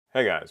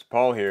Hey guys,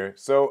 Paul here.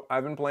 So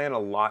I've been playing a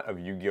lot of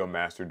Yu-Gi-Oh!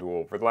 Master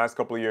Duel for the last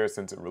couple of years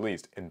since it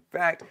released. In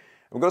fact, I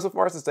would go so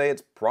far as to say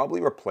it's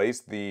probably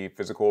replaced the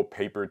physical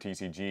paper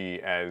TCG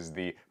as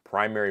the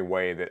primary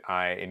way that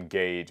I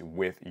engage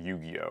with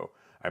Yu-Gi-Oh!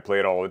 I play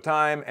it all the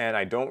time, and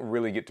I don't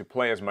really get to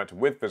play as much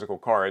with physical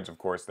cards. Of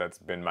course, that's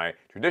been my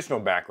traditional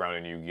background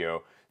in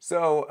Yu-Gi-Oh!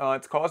 So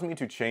it's caused me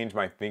to change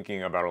my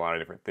thinking about a lot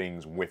of different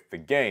things with the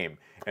game.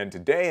 And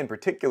today in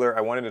particular,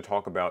 I wanted to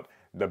talk about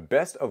the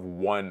best of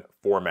one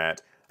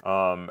format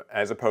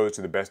as opposed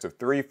to the best of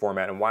three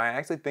format, and why I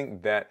actually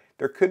think that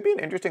there could be an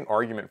interesting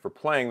argument for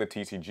playing the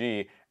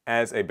TCG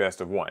as a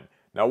best of one.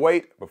 Now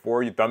wait,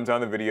 before you thumbs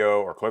down the video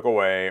or click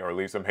away or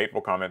leave some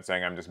hateful comments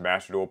saying I'm just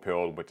Master Duel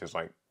pilled, which is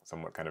like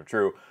somewhat kind of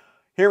true,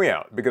 hear me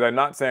out, because I'm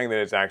not saying that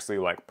it's actually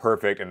like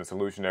perfect and the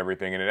solution to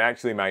everything, and it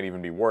actually might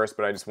even be worse,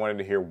 but I just wanted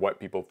to hear what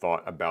people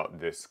thought about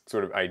this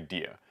sort of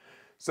idea.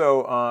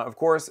 So, of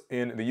course,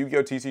 in the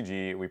Yu-Gi-Oh!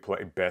 TCG, we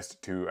play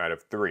best 2 out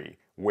of 3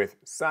 with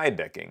side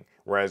decking.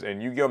 Whereas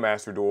in Yu-Gi-Oh!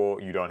 Master Duel,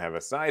 you don't have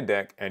a side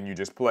deck and you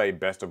just play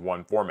best of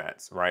 1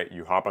 formats, right?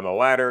 You hop on the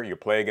ladder, you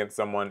play against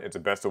someone, it's a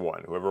best of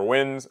 1. Whoever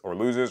wins or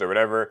loses or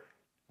whatever,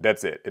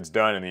 that's it. It's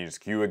done, and then you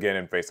just queue again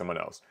and face someone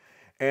else.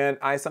 And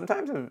I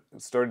sometimes have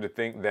started to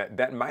think that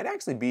that might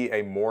actually be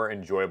a more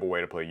enjoyable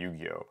way to play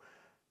Yu-Gi-Oh!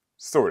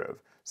 Sort of.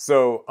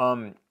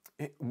 So,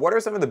 what are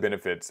some of the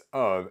benefits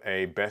of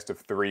a best of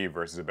 3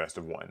 versus a best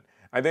of 1?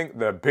 I think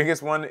the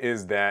biggest one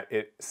is that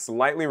it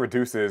slightly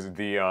reduces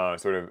the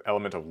sort of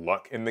element of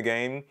luck in the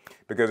game,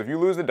 because if you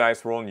lose the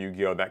dice roll in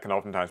Yu-Gi-Oh! That can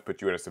oftentimes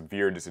put you at a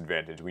severe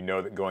disadvantage. We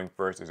know that going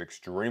first is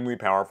extremely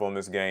powerful in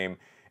this game,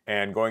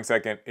 and going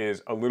second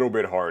is a little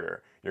bit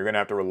harder. You're going to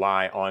have to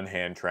rely on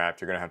hand traps,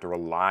 you're going to have to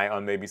rely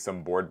on maybe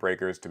some board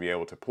breakers to be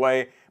able to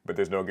play, but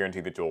there's no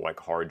guarantee that you'll like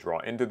hard draw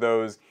into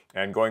those,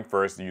 and going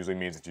first usually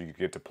means that you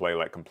get to play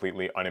like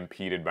completely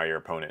unimpeded by your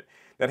opponent.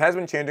 That has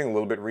been changing a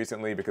little bit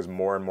recently because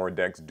more and more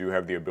decks do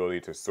have the ability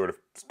to sort of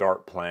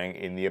start playing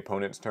in the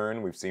opponent's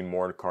turn. We've seen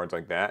more cards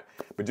like that.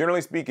 But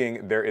generally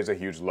speaking, there is a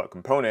huge luck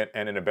component,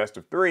 and in a best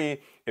of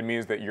 3, it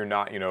means that you're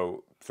not,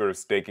 sort of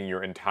staking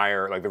your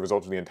entire, like the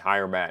results of the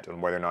entire match on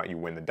whether or not you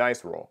win the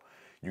dice roll.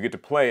 You get to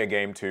play a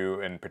game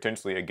 2 and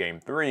potentially a game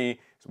 3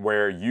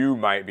 where you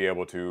might be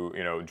able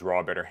to, draw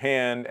a better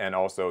hand and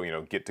also,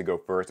 get to go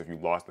first if you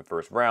lost the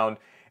first round.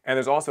 And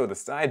there's also the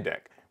side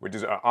deck, which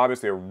is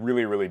obviously a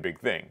really, really big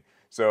thing.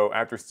 So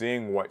after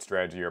seeing what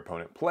strategy your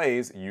opponent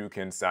plays, you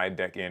can side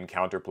deck in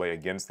counterplay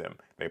against them.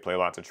 They play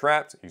lots of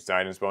traps, you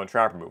side in spell and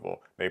trap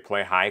removal. They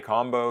play high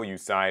combo, you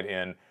side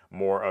in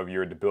more of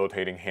your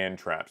debilitating hand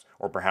traps,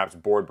 or perhaps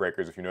board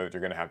breakers if you know that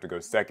you're going to have to go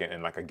second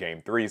in like a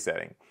game 3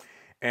 setting.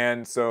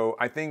 And so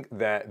I think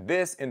that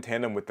this, in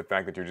tandem with the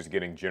fact that you're just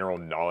getting general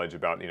knowledge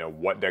about,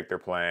 what deck they're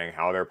playing,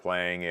 how they're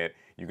playing it,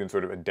 you can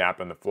sort of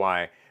adapt on the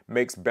fly,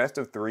 makes best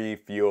of 3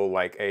 feel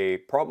like a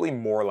probably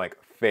more like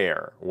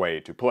fair way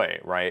to play,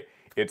 right?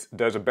 It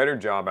does a better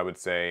job, I would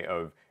say,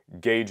 of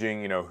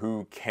gauging,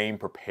 who came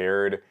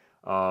prepared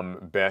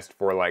best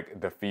for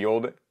like the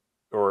field,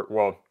 or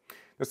well,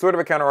 there's sort of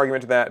a counter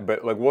argument to that,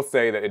 but like we'll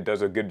say that it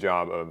does a good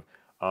job of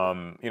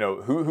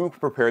who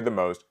prepared the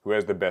most, who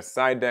has the best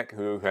side deck,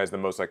 who has the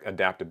most like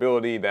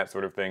adaptability, that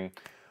sort of thing.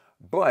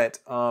 But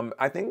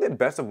I think that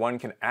best of 1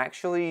 can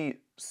actually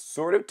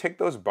sort of tick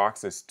those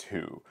boxes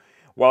too.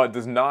 While it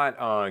does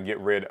not get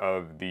rid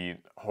of the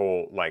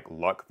whole like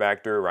luck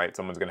factor, right?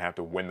 Someone's going to have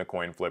to win the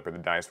coin flip or the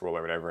dice roll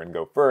or whatever and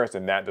go first,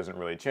 and that doesn't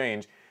really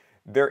change.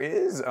 There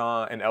is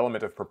an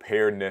element of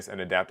preparedness and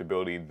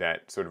adaptability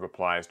that sort of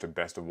applies to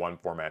best of 1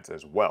 formats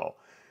as well.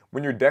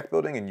 When you're deck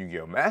building in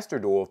Yu-Gi-Oh! Master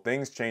Duel,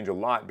 things change a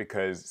lot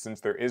because since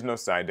there is no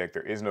side deck,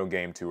 there is no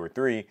game 2 or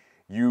 3,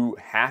 you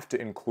have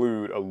to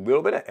include a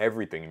little bit of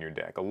everything in your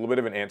deck, a little bit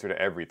of an answer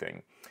to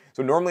everything.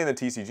 So normally in the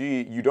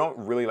TCG, you don't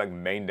really like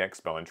main deck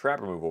spell and trap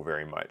removal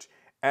very much.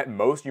 At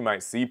most, you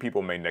might see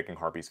people main decking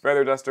Harpy's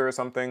Feather Duster or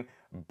something,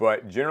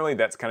 but generally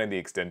that's kind of the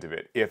extent of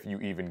it, if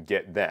you even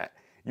get that.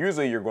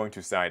 Usually you're going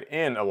to side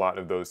in a lot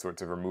of those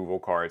sorts of removal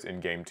cards in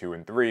game 2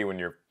 and 3 when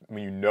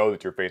you know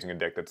that you're facing a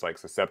deck that's like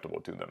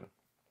susceptible to them.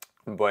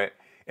 But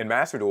in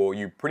Master Duel,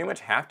 you pretty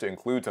much have to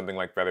include something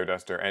like Feather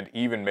Duster and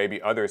even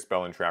maybe other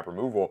spell and trap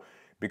removal,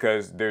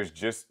 because there's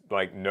just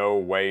like no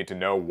way to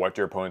know what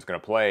your opponent's going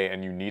to play,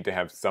 and you need to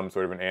have some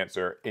sort of an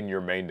answer in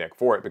your main deck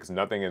for it, because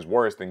nothing is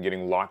worse than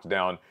getting locked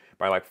down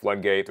by like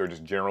floodgates or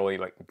just generally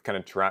like kind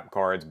of trap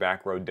cards,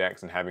 back row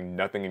decks, and having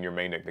nothing in your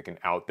main deck that can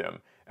out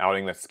them,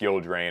 outing the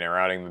skill drain or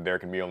outing that there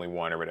can be only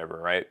one or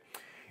whatever, right?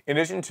 In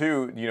addition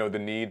to, the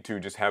need to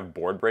just have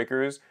board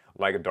breakers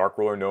like Dark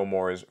Ruler No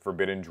More's,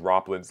 Forbidden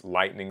Droplets,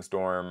 Lightning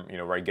Storm,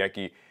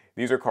 Raigeki.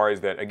 These are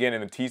cards that, again,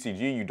 in the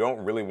TCG, you don't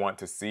really want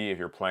to see if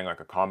you're playing like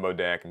a combo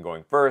deck and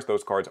going first.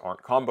 Those cards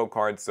aren't combo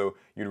cards, so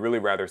you'd really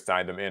rather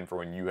side them in for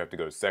when you have to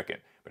go second.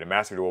 But in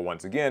Master Duel,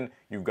 once again,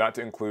 you've got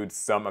to include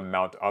some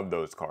amount of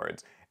those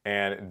cards.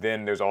 And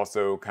then there's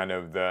also kind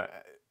of the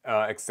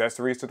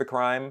accessories to the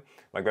crime.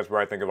 Like that's where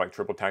I think of like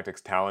Triple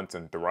Tactics Talents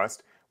and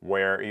Thrust,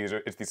 where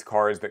it's these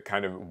cards that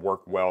kind of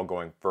work well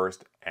going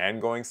first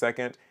and going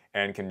second,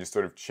 and can just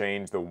sort of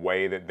change the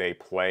way that they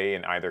play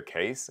in either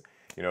case.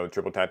 You know,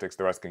 triple tactics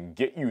thrust can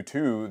get you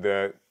to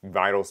the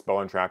vital spell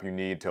and trap you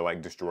need to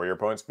like destroy your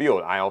opponent's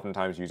field. I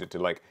oftentimes use it to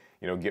like,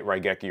 you know, get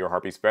Raigeki or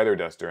Harpy's Feather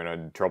Duster in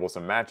a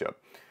troublesome matchup.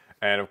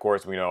 And of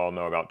course, we all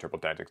know about triple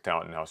tactics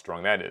talent and how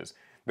strong that is.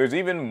 There's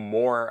even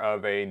more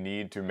of a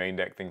need to main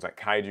deck things like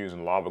Kaijus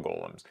and Lava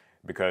Golems.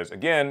 Because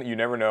again, you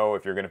never know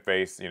if you're going to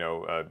face, you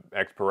know,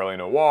 Ex-Pirelli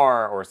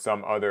Noir or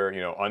some other, you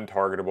know,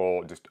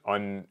 untargetable, just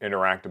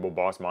uninteractable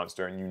boss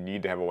monster, and you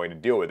need to have a way to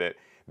deal with it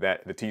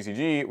that the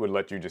TCG would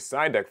let you just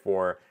side deck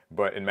for,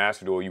 but in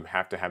Master Duel, you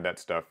have to have that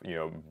stuff, you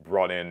know,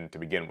 brought in to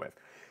begin with.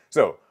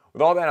 So,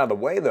 with all that out of the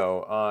way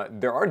though,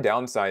 there are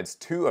downsides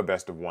to a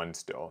best of one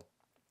still.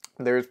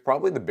 There's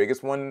probably the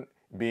biggest one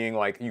being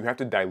like you have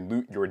to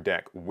dilute your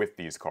deck with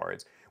these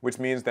cards, which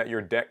means that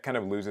your deck kind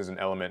of loses an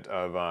element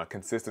of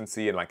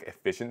consistency and like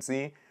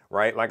efficiency,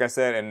 right? Like I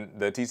said, in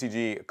the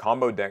TCG,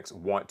 combo decks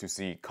want to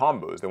see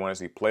combos. They want to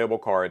see playable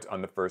cards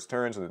on the first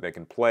turn so that they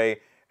can play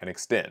and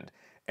extend.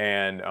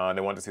 And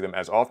they want to see them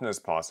as often as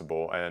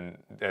possible and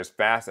as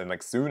fast and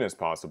like soon as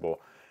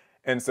possible.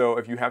 And so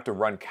if you have to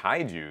run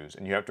Kaijus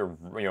and you have to,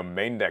 you know,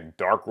 main deck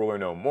Dark Ruler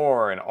No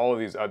More and all of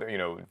these other, you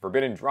know,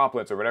 Forbidden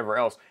Droplets or whatever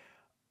else,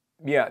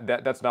 yeah,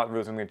 that's not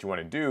really something that you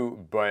want to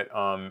do, but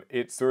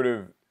it sort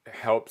of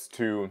helps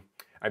to,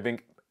 I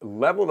think,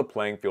 level the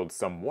playing field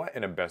somewhat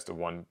in a best of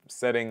one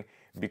setting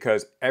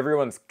because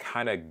everyone's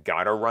kind of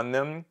gotta run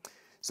them.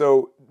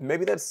 So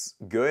maybe that's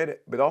good,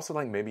 but also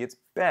like maybe it's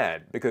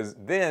bad because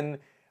then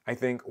I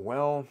think,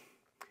 well,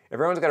 if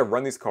everyone's got to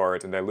run these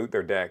cards and dilute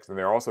their decks, then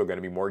there are also going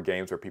to be more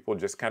games where people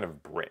just kind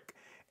of brick.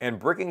 And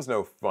bricking's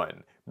no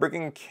fun.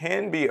 Bricking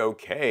can be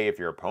okay if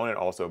your opponent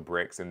also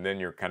bricks, and then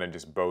you're kind of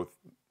just both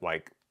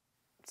like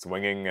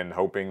swinging and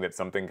hoping that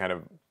something kind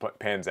of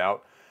pans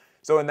out.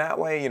 So in that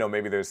way, you know,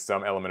 maybe there's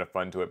some element of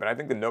fun to it, but I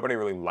think that nobody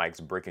really likes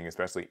bricking,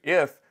 especially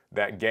if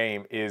that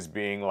game is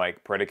being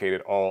like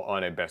predicated all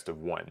on a best of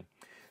one.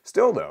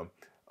 Still though,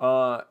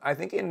 I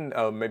think in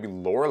maybe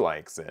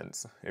lore-like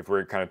sense, if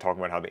we're kind of talking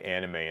about how the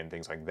anime and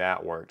things like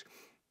that worked,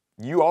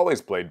 you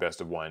always played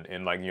best of one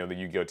in like, you know, the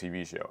Yu-Gi-Oh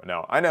TV show.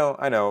 Now, I know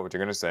what you're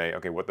going to say.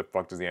 Okay, what the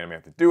fuck does the anime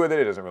have to do with it?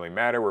 It doesn't really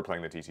matter. We're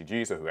playing the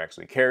TCG, so who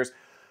actually cares?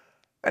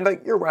 And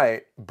like, you're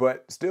right,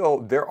 but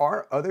still, there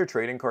are other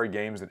trading card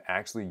games that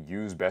actually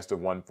use best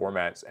of one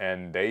formats,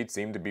 and they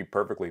seem to be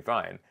perfectly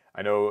fine.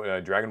 I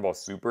know Dragon Ball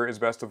Super is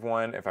best of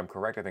one. If I'm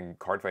correct, I think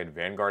Cardfight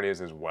Vanguard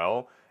is as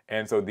well.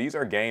 And so these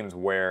are games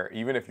where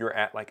even if you're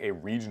at like a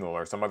regional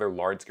or some other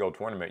large-scale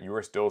tournament, you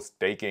are still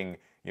staking,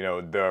 you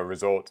know, the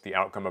result, the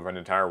outcome of an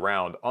entire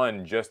round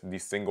on just the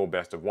single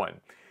best of one.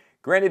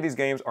 Granted, these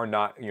games are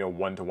not, you know,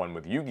 one-to-one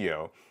with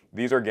Yu-Gi-Oh!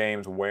 These are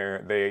games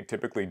where they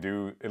typically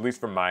do, at least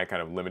from my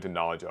kind of limited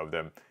knowledge of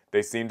them,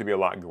 they seem to be a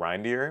lot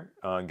grindier.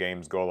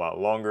 Games go a lot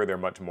longer. They're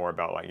much more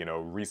about like, you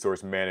know,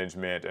 resource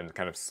management and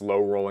kind of slow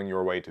rolling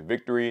your way to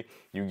victory.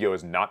 Yu-Gi-Oh!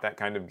 Is not that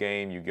kind of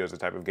game. Yu-Gi-Oh! Is a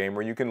type of game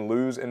where you can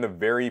lose in the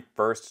very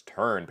first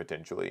turn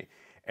potentially.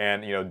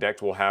 And, you know,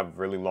 decks will have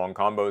really long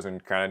combos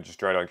and kind of just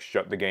try to like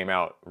shut the game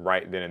out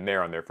right then and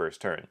there on their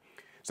first turn.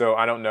 So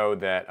I don't know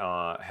that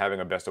having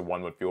a best of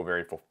one would feel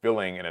very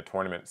fulfilling in a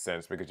tournament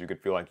sense because you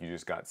could feel like you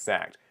just got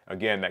sacked.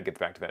 Again, that gets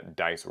back to that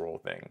dice roll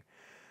thing.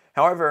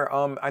 However,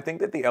 I think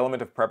that the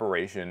element of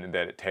preparation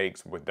that it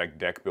takes with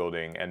deck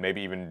building and maybe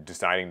even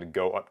deciding to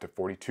go up to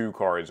 42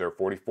 cards or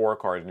 44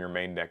 cards in your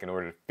main deck in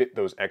order to fit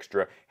those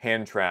extra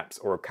hand traps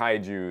or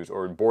kaijus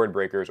or board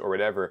breakers or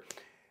whatever,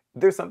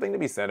 there's something to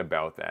be said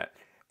about that.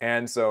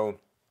 And so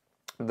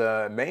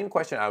the main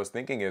question I was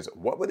thinking is,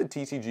 what would the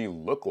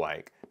TCG look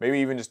like, maybe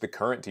even just the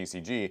current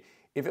TCG,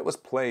 if it was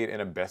played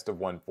in a best of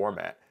one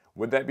format?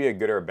 Would that be a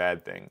good or a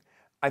bad thing?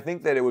 I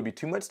think that it would be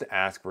too much to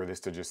ask for this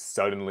to just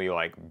suddenly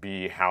like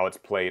be how it's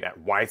played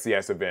at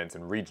YCS events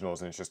and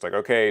regionals, and it's just like,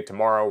 okay,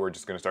 tomorrow we're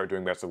just going to start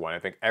doing best of one. I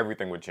think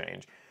everything would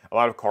change. A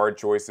lot of card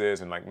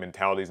choices and like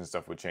mentalities and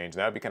stuff would change.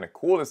 That would be kind of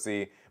cool to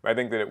see, but I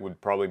think that it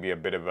would probably be a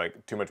bit of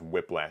like too much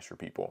whiplash for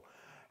people.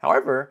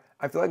 However,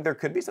 I feel like there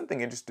could be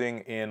something interesting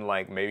in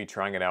like maybe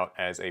trying it out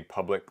as a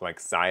public like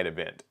side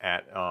event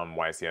at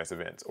YCS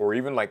events, or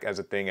even like as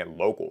a thing at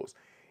locals.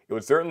 It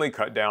would certainly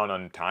cut down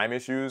on time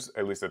issues,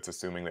 at least that's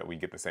assuming that we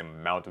get the same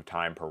amount of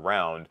time per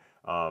round.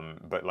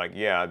 But like,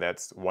 yeah,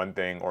 that's one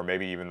thing, or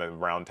maybe even the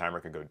round timer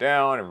could go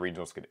down and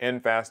regionals could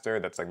end faster.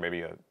 That's like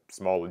maybe a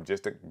small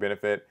logistic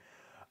benefit.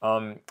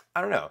 I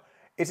don't know.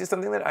 It's just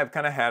something that I've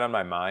kind of had on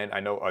my mind.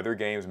 I know other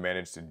games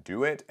manage to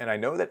do it, and I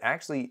know that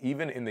actually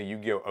even in the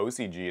Yu-Gi-Oh!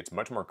 OCG, it's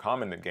much more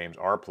common that games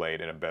are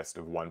played in a best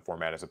of one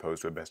format as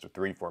opposed to a best of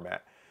three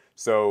format.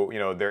 So, you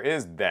know, there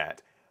is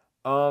that.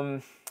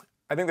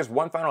 I think there's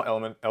one final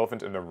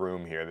elephant in the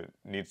room here that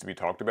needs to be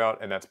talked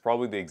about, and that's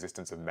probably the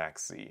existence of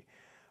Max C.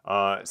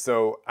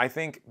 So I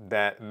think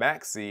that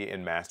Max C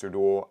in Master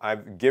Duel,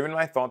 I've given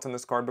my thoughts on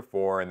this card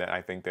before, and that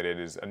I think that it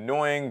is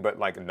annoying, but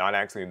like not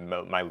actually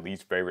my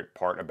least favorite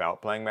part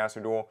about playing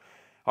Master Duel.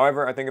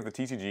 However, I think if the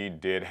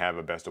TCG did have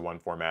a best of one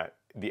format,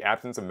 the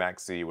absence of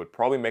Max C would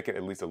probably make it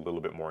at least a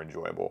little bit more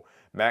enjoyable.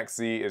 Max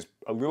C is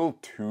a little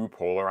too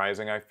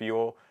polarizing, I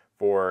feel,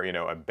 for, you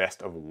know, a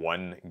best of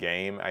one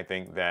game. I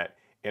think that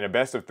in a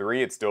best of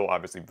three, it's still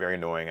obviously very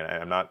annoying, and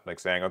I'm not like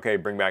saying, okay,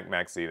 bring back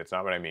Max C. That's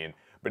not what I mean.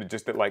 But it's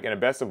just that like in a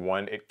best of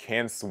one, it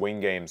can swing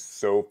games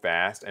so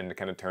fast, and it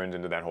kind of turns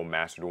into that whole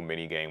Master Duel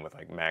mini game with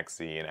like Max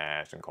C and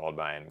Ash and Called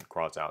By and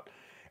Crossout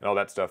and all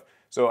that stuff.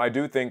 So I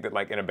do think that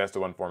like in a best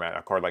of one format,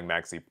 a card like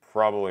Max C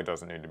probably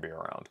doesn't need to be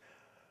around.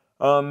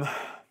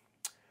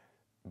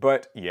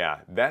 But yeah,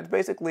 that's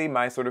basically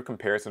my sort of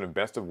comparison of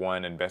best of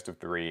one and best of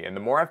three. And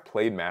the more I've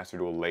played Master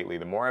Duel lately,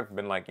 the more I've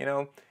been like, you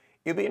know,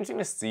 it'd be interesting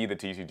to see the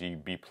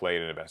TCG be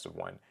played in a best of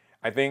one.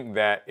 I think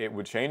that it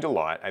would change a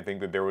lot. I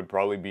think that there would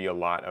probably be a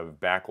lot of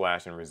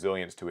backlash and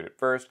resilience to it at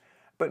first,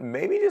 but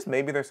maybe, just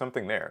maybe, there's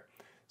something there.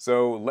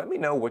 So let me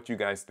know what you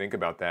guys think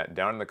about that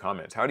down in the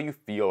comments. How do you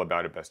feel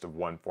about a best of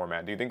one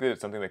format? Do you think that it's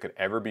something that could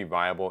ever be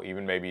viable,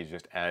 even maybe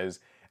just as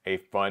a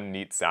fun,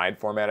 neat side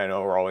format? I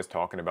know we're always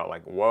talking about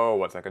like, whoa,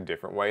 what's like a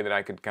different way that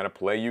I could kind of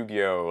play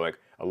Yu-Gi-Oh! Like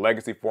a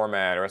legacy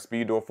format or a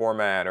speed duel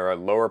format or a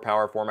lower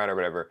power format or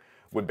whatever.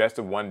 Would best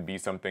of one be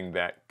something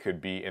that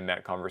could be in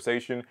that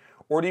conversation?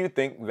 Or do you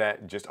think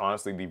that just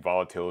honestly the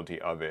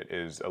volatility of it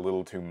is a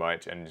little too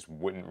much and just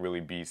wouldn't really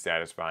be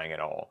satisfying at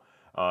all?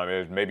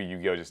 Maybe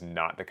Yu-Gi-Oh! Just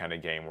not the kind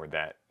of game where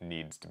that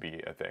needs to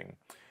be a thing.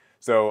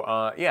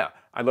 So yeah,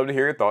 I'd love to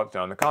hear your thoughts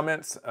down in the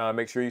comments.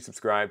 Make sure you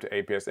subscribe to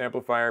APS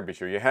Amplifier. Be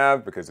sure you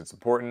have, because it's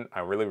important. I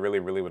really, really,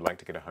 really would like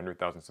to get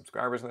 100,000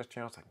 subscribers on this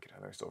channel so I can get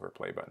another silver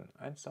play button.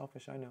 I'm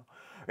selfish, I know.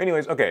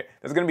 Anyways, okay,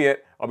 that's going to be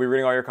it. I'll be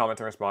reading all your comments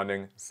and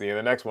responding. See you in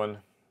the next one.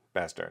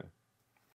 Best turn.